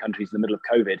Middle Eastern countries in the middle of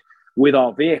COVID with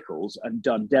our vehicles and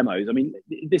done demos. I mean,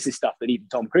 this is stuff that even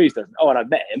Tom Cruise doesn't. Oh, and I've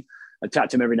met him. I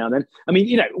chat to him every now and then. I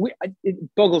mean,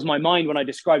 it boggles my mind when I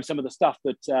describe some of the stuff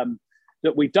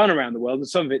that we've done around the world. And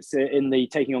some of it's in the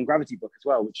Taking on Gravity book as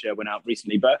well, which went out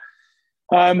recently. But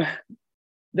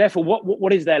therefore,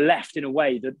 what is there left in a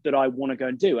way that I want to go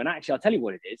and do? And actually, I'll tell you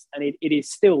what it is. And it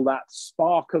is still that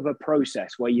spark of a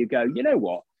process where you go, you know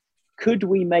what? Could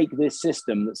we make this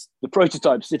system, that's the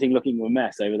prototype sitting looking a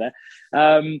mess over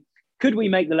there, could we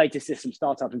make the latest system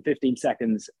start up in 15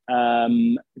 seconds?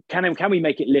 Can we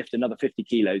make it lift another 50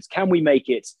 kilos? Can we make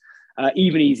it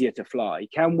even easier to fly?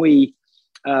 Can we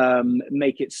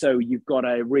make it so you've got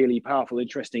a really powerful,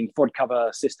 interesting FOD cover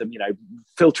system,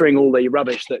 filtering all the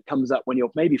rubbish that comes up when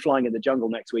you're maybe flying in the jungle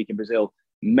next week in Brazil?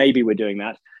 Maybe we're doing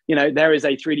that. There is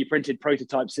a 3D printed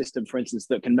prototype system, for instance,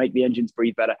 that can make the engines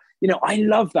breathe better. I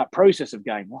love that process of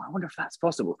going, well, I wonder if that's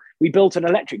possible. We built an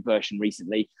electric version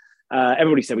recently.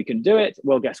 Everybody said we couldn't do it.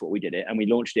 Well, guess what? We did it, and we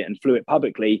launched it and flew it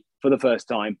publicly for the first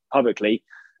time, publicly.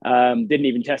 Didn't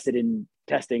even test it in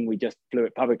testing. We just flew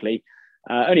it publicly,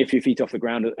 only a few feet off the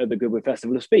ground at the Goodwood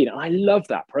Festival of Speed. And I love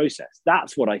that process.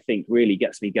 That's what I think really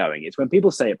gets me going. It's when people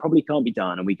say it probably can't be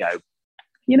done, and we go,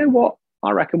 you know what?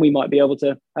 I reckon we might be able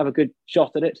to have a good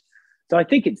shot at it. So I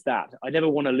think it's that. I never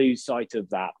want to lose sight of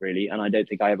that, really, and I don't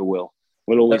think I ever will.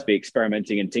 We'll always be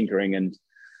experimenting and tinkering and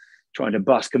trying to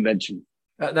bust convention.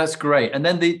 That's great. And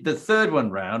then the third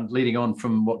one round, leading on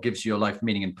from what gives your life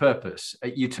meaning and purpose,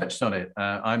 you touched on it.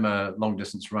 I'm a long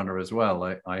distance runner as well.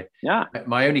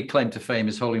 My only claim to fame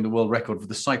is holding the world record for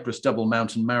the Cyprus Double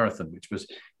Mountain Marathon, which was,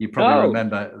 you probably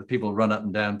remember, the people run up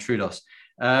and down Troodos.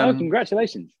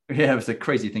 Congratulations. Yeah, it was a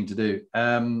crazy thing to do.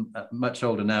 Much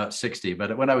older now at 60,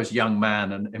 but when I was a young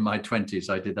man and in my 20s,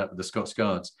 I did that with the Scots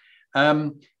Guards.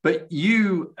 But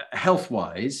you,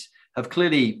 health-wise, have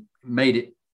clearly made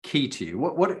it key to you.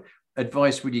 What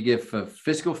advice would you give for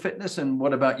physical fitness, and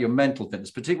what about your mental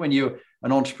fitness, particularly when you're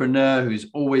an entrepreneur who's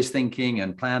always thinking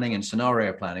and planning and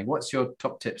scenario planning? What's your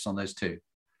top tips on those two?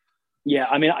 Yeah,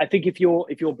 I mean, I think if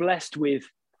you're blessed with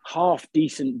half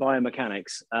decent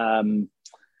biomechanics,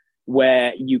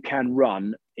 where you can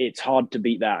run, it's hard to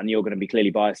beat that, and you're going to be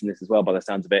clearly biased in this as well by the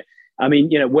sounds of it. I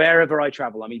mean, wherever I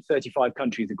travel, 35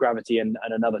 countries with Gravity and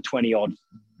another 20 odd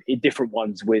different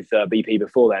ones with BP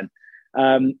before then.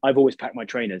 I've always packed my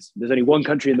trainers. There's only one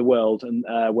country in the world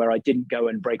where I didn't go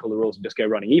and break all the rules and just go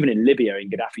running. Even in Libya in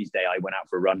Gaddafi's day, I went out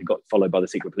for a run and got followed by the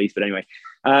secret police. But anyway,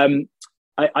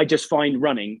 I just find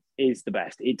running is the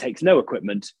best. It takes no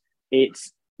equipment.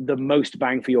 It's the most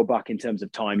bang for your buck in terms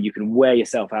of time. You can wear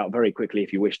yourself out very quickly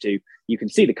if you wish to. You can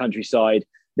see the countryside.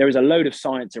 There is a load of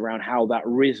science around how that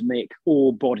rhythmic,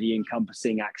 all body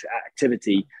encompassing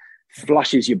activity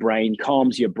flushes your brain,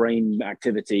 calms your brain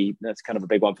activity. That's kind of a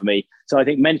big one for me. So I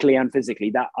think mentally and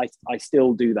physically, that I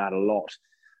still do that a lot.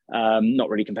 Not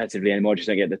really competitively anymore, just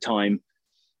don't get the time.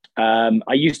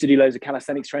 I used to do loads of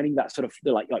calisthenics training, that sort of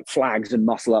like flags and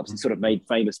muscle ups, and sort of made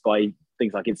famous by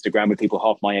things like Instagram with people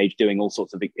half my age doing all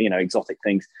sorts of exotic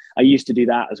things. I used to do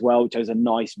that as well, which was a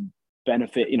nice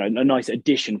benefit, a nice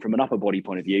addition from an upper body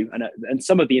point of view, and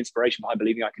some of the inspiration behind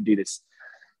believing I can do this,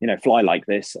 fly like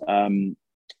this.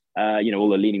 All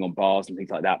the leaning on bars and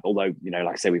things like that. Although, like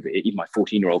I say, even my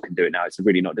 14-year-old can do it now. It's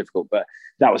really not difficult, but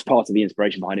that was part of the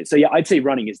inspiration behind it. So yeah, I'd say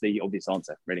running is the obvious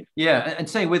answer, really. Yeah, and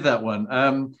saying with that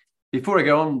one, before I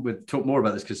go on with talk more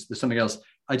about this, because there's something else,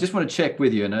 I just want to check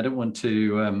with you, and I don't want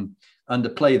to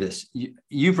underplay this.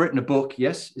 You've written a book,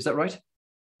 yes? Is that right?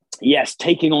 Yes,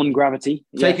 Taking on Gravity.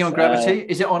 Taking on Gravity.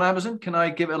 Is it on Amazon? Can I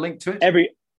give a link to it?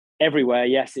 Everywhere,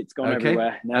 yes, it's gone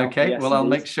everywhere now. Okay, yes, well, I'll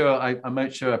make sure I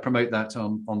promote that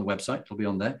on the website. It'll be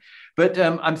on there. But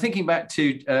I'm thinking back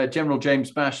to General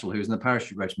James Bashall, who's in the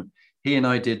parachute regiment. He and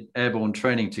I did airborne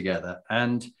training together,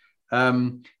 and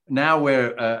now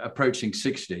we're approaching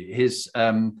 60.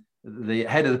 The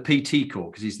head of the PT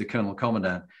Corps, because he's the Colonel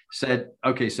Commandant, said,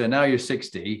 "Okay, so now you're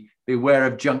 60. Beware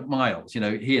of junk miles."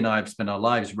 He and I have spent our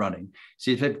lives running.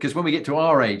 See, because when we get to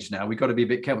our age now, we've got to be a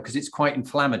bit careful because it's quite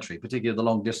inflammatory, particularly the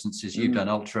long distances you've done,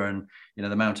 ultra and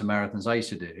the mountain marathons I used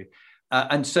to do.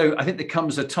 And so I think there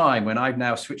comes a time when I've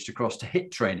now switched across to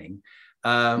HIIT training,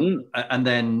 and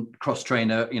then cross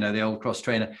trainer, the old cross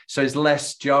trainer. So it's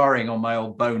less jarring on my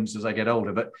old bones as I get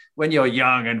older. But when you're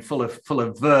young and full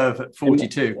of verve at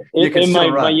 42, you can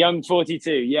still run. My young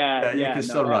 42, you can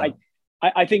still run.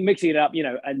 I think mixing it up,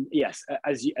 and yes,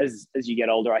 as you get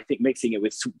older, I think mixing it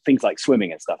with things like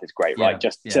swimming and stuff is great, right?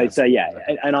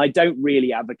 And I don't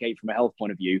really advocate from a health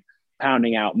point of view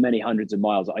pounding out many hundreds of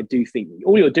miles. I do think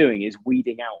all you're doing is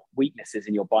weeding out weaknesses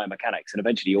in your biomechanics, and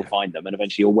eventually you'll find them, and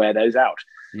eventually you'll wear those out.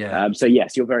 So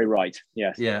yes, you're very right.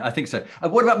 Yes. Yeah, I think so.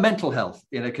 What about mental health?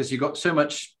 Because you've got so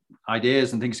much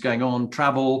ideas and things going on,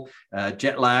 travel,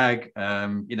 jet lag,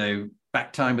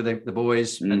 back time with the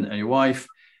boys and your wife.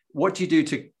 What do you do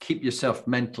to keep yourself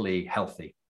mentally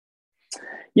healthy?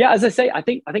 Yeah, as I say, I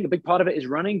think a big part of it is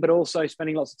running, but also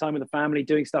spending lots of time with the family,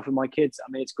 doing stuff with my kids. I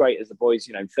mean, it's great as the boys,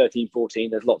 13, 14,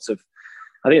 there's lots of,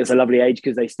 I think it's a lovely age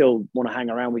because they still want to hang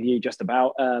around with you just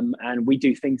about. And we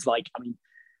do things like,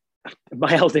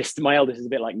 my eldest is a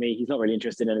bit like me. He's not really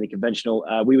interested in anything conventional.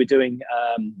 We were doing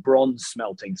bronze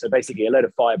smelting. So basically a load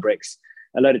of fire bricks,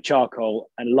 a load of charcoal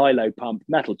and lilo pump,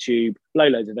 metal tube, blow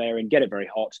loads of air in, get it very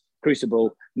hot,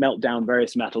 crucible, melt down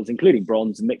various metals, including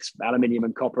bronze, mix aluminium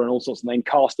and copper and all sorts, and then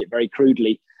cast it very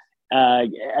crudely.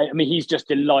 He's just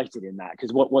delighted in that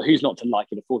because who's not to like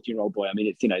it? A 14-year-old boy.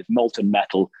 It's molten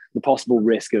metal, the possible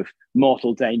risk of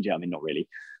mortal danger. Not really,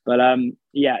 but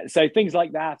so things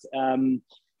like that.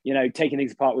 Taking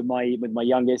things apart with my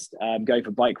youngest, going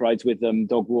for bike rides with them,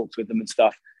 dog walks with them and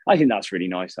stuff. I think that's really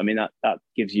nice. That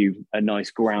gives you a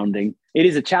nice grounding. It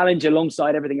is a challenge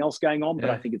alongside everything else going on, but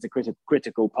I think it's a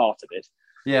critical part of it.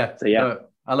 Yeah. So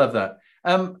I love that.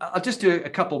 I'll just do a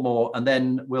couple more and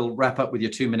then we'll wrap up with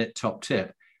your 2-minute top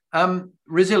tip.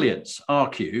 Resilience,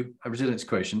 RQ, a resilience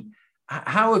quotient.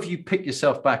 How have you picked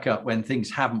yourself back up when things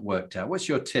haven't worked out? What's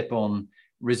your tip on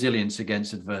resilience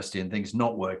against adversity and things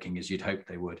not working as you'd hoped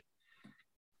they would?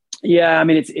 Yeah,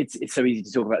 it's so easy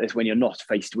to talk about this when you're not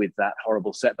faced with that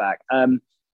horrible setback.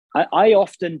 I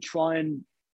often try and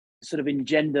sort of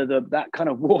engender that kind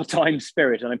of wartime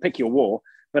spirit, and I pick your war,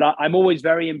 but I'm always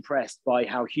very impressed by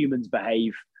how humans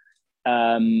behave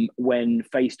when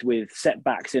faced with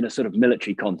setbacks in a sort of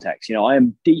military context. I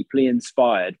am deeply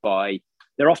inspired by,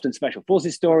 they're often special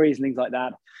forces stories and things like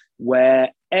that, where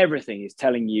everything is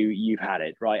telling you you've had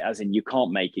it, right? As in you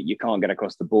can't make it, you can't get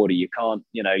across the border, you can't,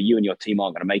 you and your team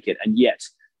aren't going to make it. And yet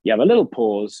you have a little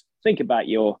pause, think about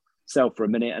yourself for a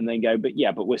minute and then go,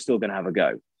 but we're still going to have a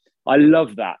go. I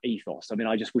love that ethos.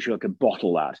 I just wish I could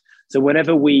bottle that. So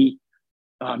whenever the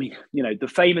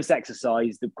famous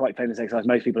exercise, the quite famous exercise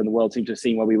most people in the world seem to have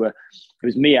seen where it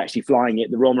was me actually flying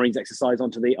it, the Royal Marines exercise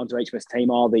onto HMS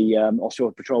Tamar, the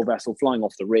offshore patrol vessel, flying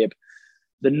off the rib.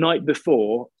 The night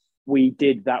before we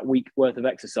did that week worth of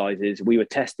exercises, we were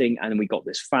testing and we got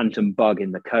this phantom bug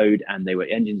in the code and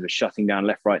engines were shutting down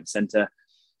left, right and center.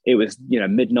 It was,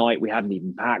 midnight. We hadn't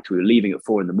even packed. We were leaving at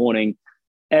 4 a.m.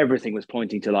 Everything was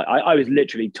pointing to I was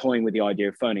literally toying with the idea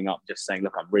of phoning up, just saying,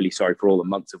 look, I'm really sorry for all the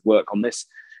months of work on this.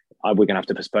 We're going to have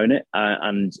to postpone it.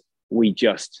 And we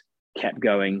just kept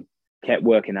going, kept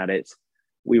working at it.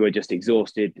 We were just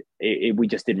exhausted. We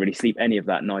just didn't really sleep any of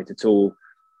that night at all.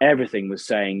 Everything was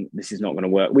saying, this is not going to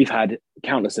work. We've had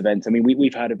countless events.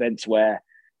 We've had events where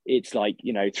it's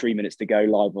 3 minutes to go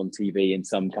live on TV in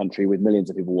some country with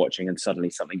millions of people watching and suddenly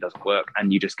something doesn't work.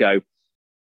 And you just go,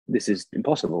 this is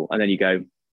impossible. And then you go,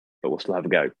 but we'll still have a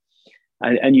go.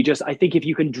 And I think if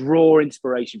you can draw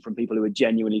inspiration from people who are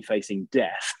genuinely facing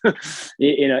death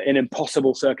in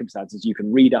impossible circumstances, you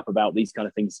can read up about these kind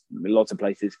of things in lots of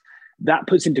places. That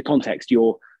puts into context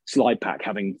your slide pack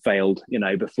having failed,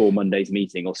 before Monday's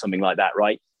meeting or something like that,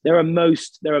 right? There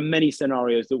are many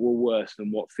scenarios that were worse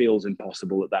than what feels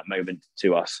impossible at that moment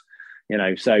to us,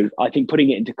 So I think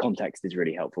putting it into context is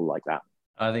really helpful like that.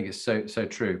 I think it's so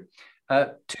true.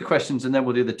 2 questions and then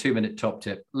we'll do the 2-minute top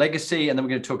tip. Legacy, and then we're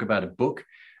going to talk about a book.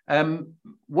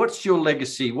 What's your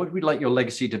legacy? What would you like your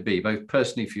legacy to be, both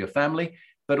personally for your family,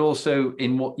 but also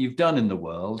in what you've done in the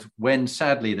world when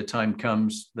sadly the time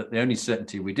comes that the only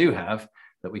certainty we do have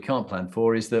that we can't plan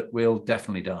for is that we'll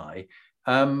definitely die.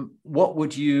 What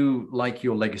would you like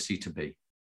your legacy to be?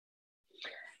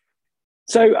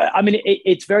 So,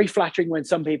 it's very flattering when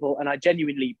some people, and I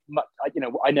genuinely,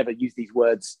 I never use these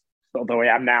words, although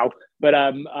I am now, but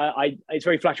it's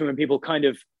very flattering when people kind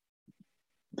of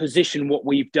position what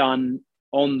we've done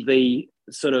on the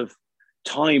sort of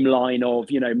timeline of,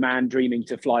 man dreaming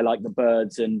to fly like the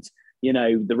birds and,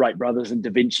 the Wright brothers and Da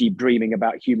Vinci dreaming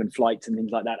about human flights and things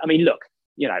like that. Look,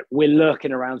 we're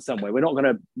lurking around somewhere. We're not going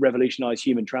to revolutionize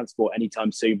human transport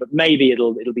anytime soon, but maybe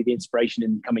it'll be the inspiration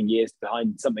in coming years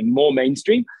behind something more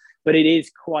mainstream. But it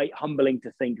is quite humbling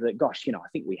to think that, gosh, I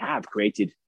think we have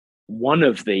created one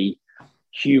of the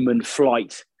human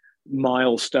flight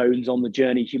milestones on the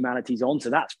journey humanity's on. So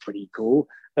that's pretty cool.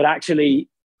 But actually,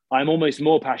 I'm almost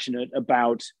more passionate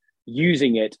about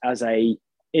using it as a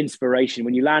inspiration.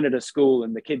 When you land at a school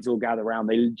and the kids all gather around,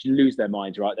 they lose their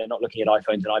minds, right? They're not looking at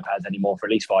iPhones and iPads anymore for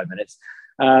at least 5 minutes.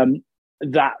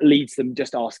 That leads them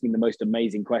just asking the most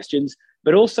amazing questions,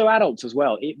 but also adults as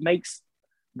well. It makes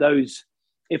those,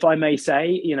 if I may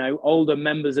say, older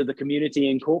members of the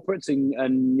community in corporates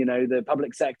and the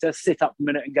public sector sit up a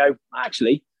minute and go,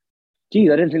 actually, geez,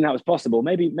 I didn't think that was possible.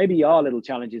 Maybe our little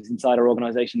challenges inside our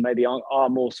organization maybe are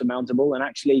more surmountable. And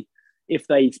actually, if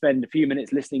they spend a few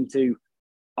minutes listening to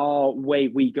our way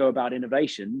we go about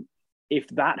innovation, if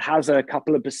that has a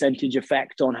couple of percentage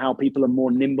effect on how people are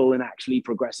more nimble and actually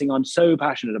progressing, I'm so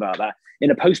passionate about that.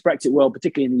 In a post-Brexit world,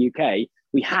 particularly in the UK,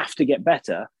 we have to get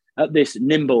better at this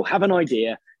nimble, have an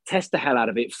idea, test the hell out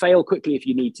of it, fail quickly if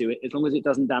you need to, as long as it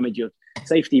doesn't damage your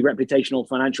safety, reputational,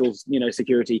 financial,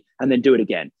 security, and then do it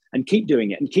again and keep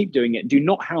doing it and keep doing it. Do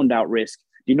not hound out risk.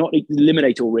 Do not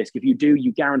eliminate all risk. If you do,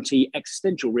 you guarantee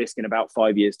existential risk in about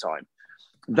 5 years' time.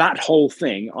 That whole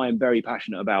thing I am very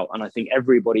passionate about. And I think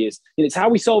everybody is, it's how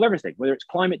we solve everything, whether it's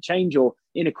climate change or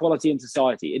inequality in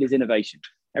society. It is innovation.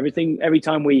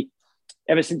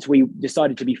 Ever since we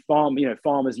decided to be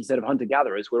farmers instead of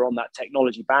hunter-gatherers, we're on that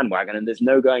technology bandwagon and there's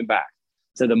no going back.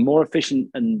 So the more efficient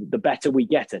and the better we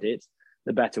get at it,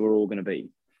 the better we're all going to be.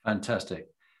 Fantastic.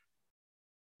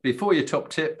 Before your top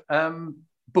tip,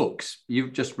 books.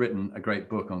 You've just written a great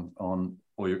book on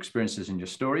all your experiences and your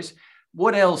stories.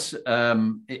 What else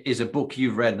is a book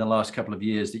you've read in the last couple of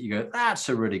years that you go, that's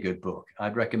a really good book?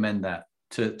 I'd recommend that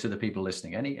to the people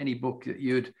listening. Any book that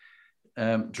you'd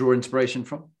draw inspiration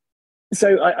from?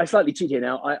 So I slightly cheat here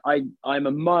now. I'm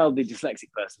a mildly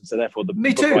dyslexic person, so therefore the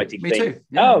book writing thing. Me too.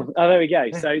 Yeah. Oh, there we go.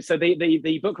 Yeah. So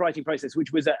the book writing process,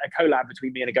 which was a collab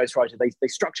between me and a ghostwriter, they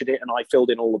structured it and I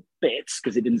filled in all the bits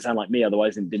because it didn't sound like me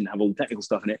otherwise and didn't have all the technical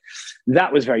stuff in it.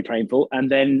 That was very painful. And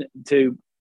then to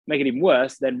make it even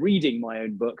worse, then reading my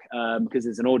own book, because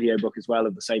there's an audio book as well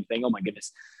of the same thing. Oh my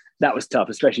goodness, that was tough,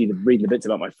 especially reading the bits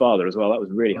about my father as well. That was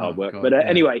really hard work. God, but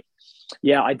anyway,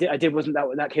 yeah, I did. Wasn't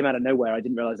that came out of nowhere? I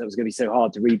didn't realize that was going to be so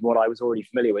hard to read what I was already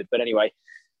familiar with. But anyway,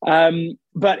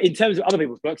 but in terms of other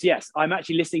people's books, yes, I'm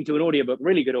actually listening to an audiobook,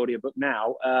 really good audiobook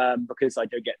now, because I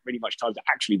don't get really much time to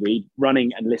actually read.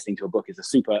 Running and listening to a book is a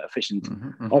super efficient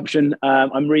option.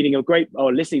 I'm listening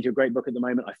to a great book at the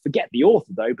moment. I forget the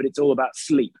author though, but it's all about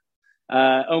sleep.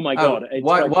 Oh my God.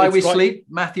 Why We Sleep,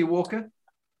 Matthew Walker?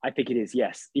 I think it is,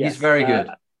 yes. He's very good.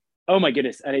 Oh my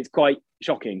goodness. And it's quite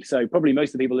shocking. So probably most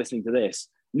of the people listening to this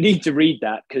need to read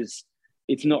that because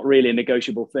it's not really a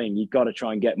negotiable thing. You've got to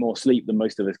try and get more sleep than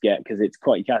most of us get because it's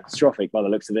quite catastrophic by the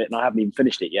looks of it. And I haven't even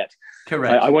finished it yet.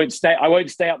 Correct. I won't stay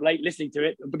up late listening to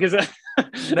it because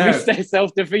it's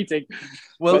self-defeating.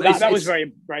 Well, that was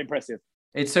very, very impressive.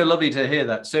 It's so lovely to hear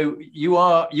that. So you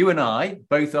and I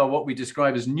both are what we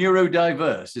describe as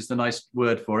neurodiverse is the nice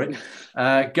word for it.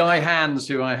 Guy Hands,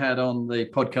 who I had on the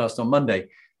podcast on Monday,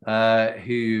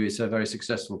 who is a very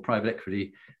successful private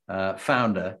equity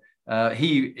founder,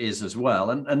 he is as well,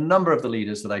 and a number of the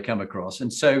leaders that I come across.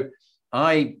 And so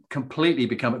I completely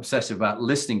become obsessive about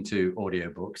listening to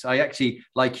audiobooks. I actually,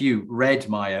 like you, read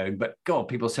my own, but God,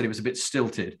 people said it was a bit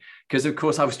stilted because, of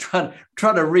course, I was trying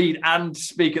to read and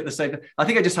speak at the same time. I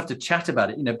think I just have to chat about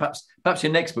it. Perhaps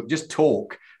your next book, just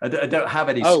talk. I don't have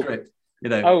any script.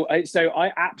 So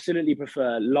I absolutely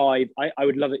prefer live. I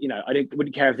would love it. I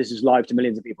wouldn't care if this is live to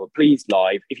millions of people. Please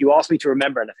live. If you ask me to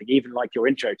remember anything, even like your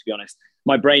intro, to be honest,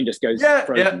 my brain just goes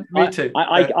frozen. Yeah, me too.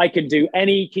 I can do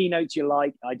any keynotes you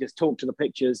like. I just talk to the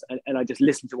pictures and I just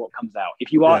listen to what comes out.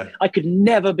 If you are, I could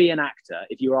never be an actor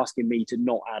if you're asking me to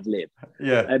not ad lib.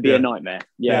 Yeah, it'd be a nightmare.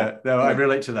 Yeah. I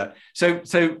relate to that.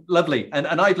 So lovely. And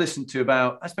I've listened to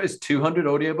about, I suppose, 200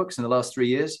 audiobooks in the last 3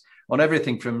 years. On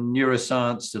everything from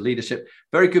neuroscience to leadership.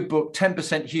 Very good book,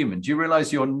 10% Human. Do you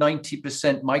realize you're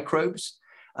 90% microbes?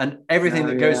 And everything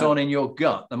that goes on in your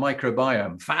gut, the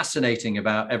microbiome, fascinating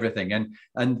about everything.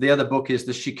 And the other book is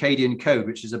The Circadian Code,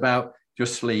 which is about your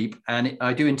sleep. And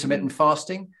I do intermittent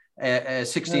fasting,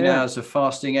 16 hours of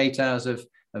fasting, 8 hours of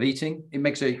eating. It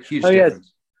makes a huge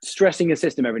difference. Stressing a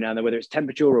system every now and then, whether it's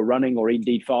temperature or running or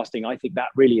indeed fasting, I think that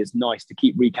really is nice to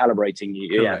keep recalibrating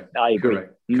you. Correct. Yeah, I agree.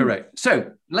 Correct.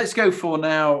 So let's go for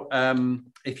now.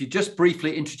 If you just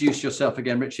briefly introduce yourself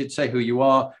again, Richard, say who you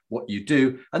are, what you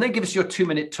do, and then give us your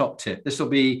 2-minute top tip. This will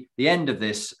be the end of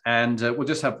this, and we'll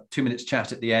just have 2 minutes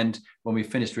chat at the end when we've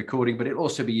finished recording, but it'll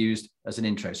also be used as an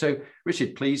intro. So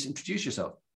Richard, please introduce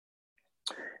yourself.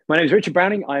 My name is Richard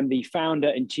Browning. I'm the founder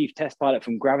and chief test pilot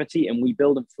from Gravity, and we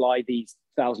build and fly these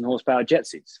 1,000 horsepower jet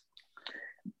suits.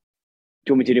 Do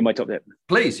you want me to do my top tip?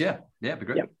 Please, yeah. Yeah, it'd be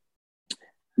great. Yeah.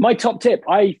 My top tip,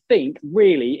 I think,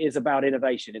 really is about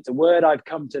innovation. It's a word I've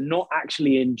come to not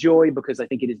actually enjoy because I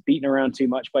think it is beaten around too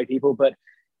much by people. But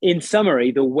in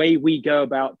summary, the way we go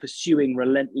about pursuing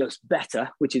relentless better,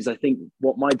 which is, I think,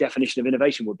 what my definition of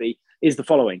innovation would be, is the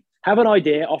following. Have an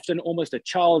idea, often almost a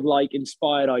childlike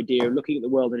inspired idea, looking at the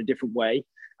world in a different way.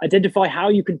 Identify how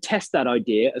you can test that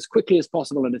idea as quickly as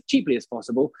possible and as cheaply as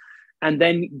possible, and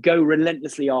then go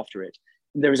relentlessly after it.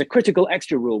 There is a critical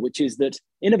extra rule, which is that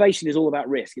innovation is all about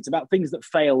risk. It's about things that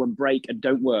fail and break and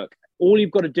don't work. All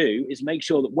you've got to do is make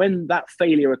sure that when that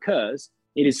failure occurs,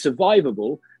 it is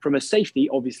survivable from a safety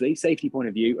point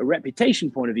of view, a reputation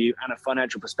point of view, and a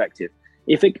financial perspective.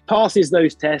 If it passes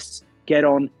those tests, get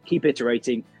on, keep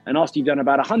iterating. And after you've done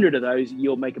about 100 of those,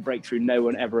 you'll make a breakthrough no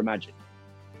one ever imagined.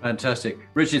 Fantastic.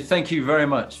 Richard, thank you very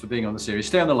much for being on the series.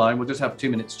 Stay on the line. We'll just have 2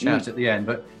 minutes chat at the end,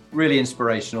 but really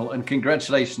inspirational, and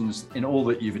congratulations in all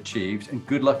that you've achieved, and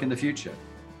good luck in the future.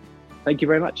 Thank you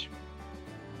very much.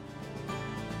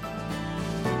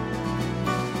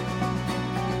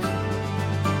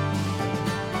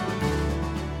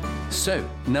 So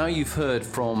now you've heard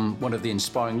from one of the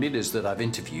inspiring leaders that I've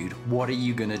interviewed, what are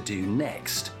you going to do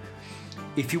next?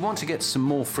 If you want to get some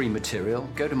more free material,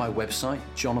 go to my website,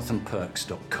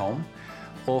 jonathanperks.com,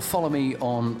 or follow me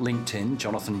on LinkedIn,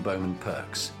 Jonathan Bowman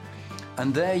Perks.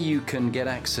 And there you can get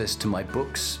access to my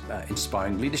books,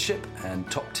 Inspiring Leadership and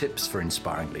Top Tips for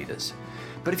Inspiring Leaders.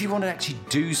 But if you want to actually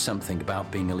do something about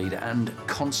being a leader and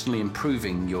constantly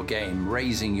improving your game,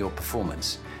 raising your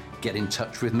performance, get in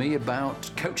touch with me about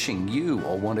coaching you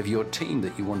or one of your team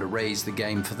that you want to raise the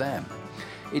game for them.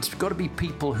 It's got to be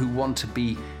people who want to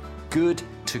be good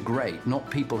to great, not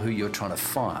people who you're trying to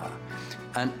fire.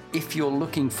 And if you're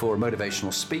looking for a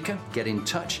motivational speaker, get in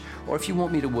touch. Or if you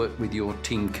want me to work with your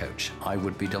team coach, I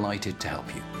would be delighted to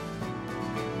help you.